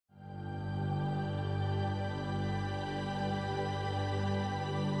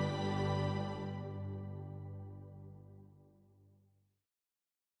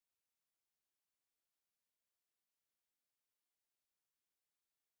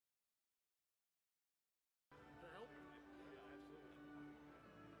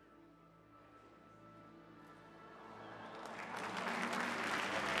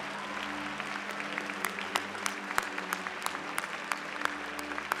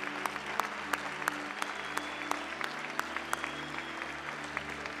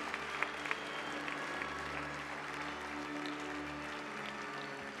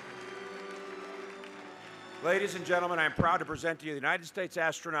Ladies and gentlemen, I am proud to present to you the United States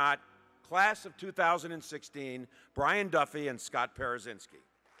astronaut, class of 2016, Brian Duffy and Scott Parazynski.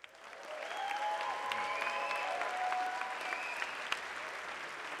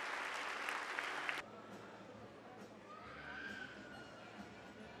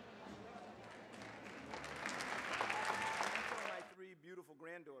 My three beautiful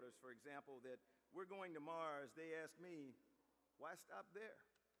granddaughters, for example, that we're going to Mars, they ask me, why stop there?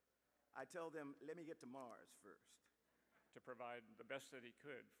 I tell them, let me get to Mars first. To provide the best that he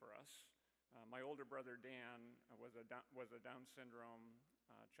could for us. My older brother Dan was a Down syndrome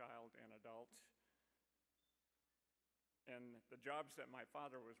child and adult. And the jobs that my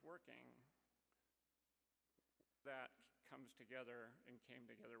father was working, that comes together and came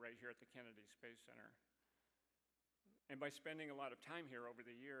together right here at the Kennedy Space Center. And by spending a lot of time here over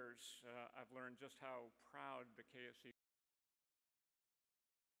the years, I've learned just how proud the KSC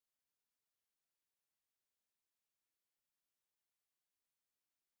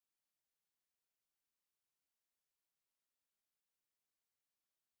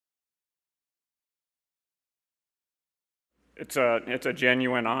It's a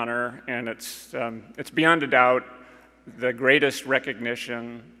genuine honor, and it's beyond a doubt the greatest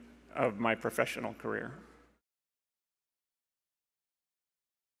recognition of my professional career.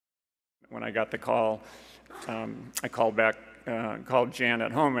 When I got the call, I called Jan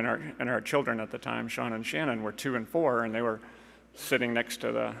at home, and our children at the time, Sean and Shannon, were 2 and 4, and they were sitting next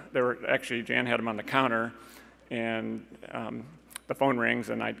to actually Jan had them on the counter, and the phone rings,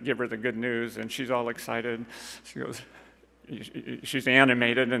 and I give her the good news, and she's all excited. She goes, she's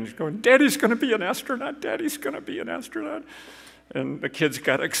animated and she's going, "Daddy's going to be an astronaut, Daddy's going to be an astronaut." And the kids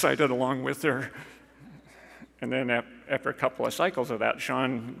got excited along with her. And then after a couple of cycles of that,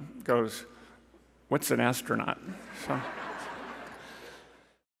 Sean goes, "What's an astronaut?" So,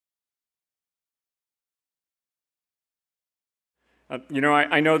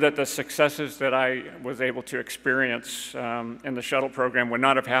 I know that the successes that I was able to experience in the shuttle program would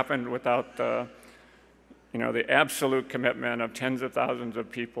not have happened without the absolute commitment of tens of thousands of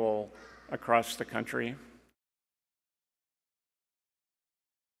people across the country.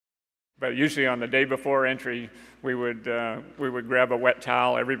 But usually on the day before entry, we would grab a wet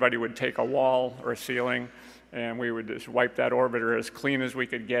towel, everybody would take a wall or a ceiling, and we would just wipe that orbiter as clean as we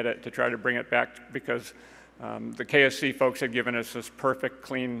could get it to try to bring it back, because the KSC folks had given us this perfect,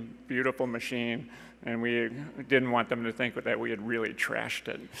 clean, beautiful machine, and we didn't want them to think that we had really trashed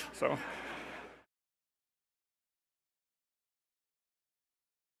it. So.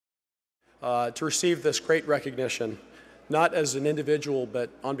 To receive this great recognition, not as an individual,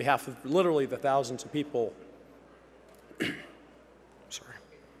 but on behalf of literally the thousands of people, sorry,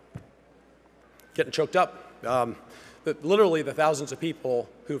 getting choked up, but literally the thousands of people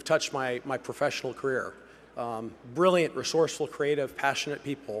who've touched my professional career. Brilliant, resourceful, creative, passionate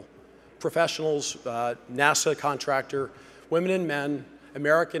people, professionals, NASA contractor, women and men,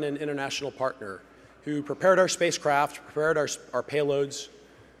 American and international partner, who prepared our spacecraft, prepared our payloads,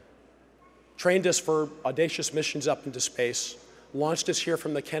 trained us for audacious missions up into space, launched us here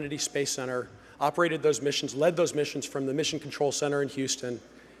from the Kennedy Space Center, operated those missions, led those missions from the Mission Control Center in Houston,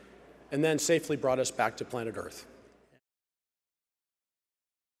 and then safely brought us back to planet Earth.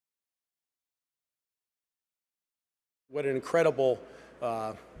 What an incredible,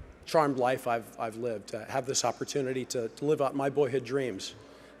 charmed life I've lived, to have this opportunity to live out my boyhood dreams.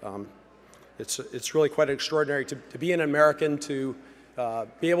 It's really quite extraordinary to be an American, to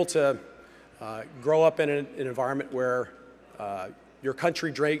be able to grow up in an environment where your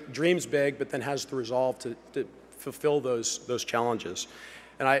country dreams big, but then has the resolve to fulfill those challenges.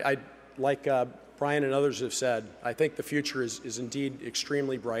 And I like Brian and others have said, I think the future is indeed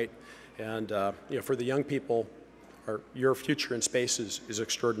extremely bright. And for the young people, your future in space is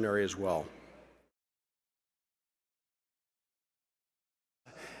extraordinary as well.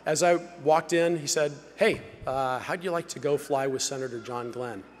 As I walked in, he said, "Hey, how'd you like to go fly with Senator John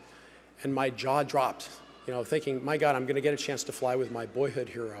Glenn?" And my jaw dropped, thinking, my God, I'm going to get a chance to fly with my boyhood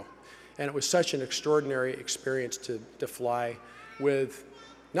hero. And it was such an extraordinary experience to fly with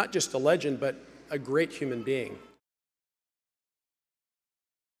not just a legend, but a great human being.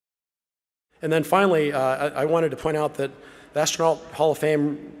 And then finally, I wanted to point out that the Astronaut Hall of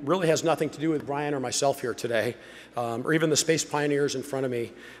Fame really has nothing to do with Brian or myself here today, or even the space pioneers in front of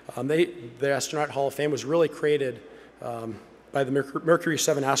me. The Astronaut Hall of Fame was really created by the Mercury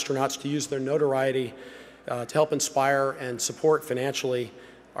 7 astronauts to use their notoriety to help inspire and support financially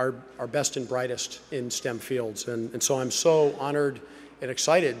our best and brightest in STEM fields. And so I'm so honored and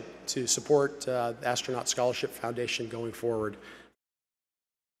excited to support the Astronaut Scholarship Foundation going forward.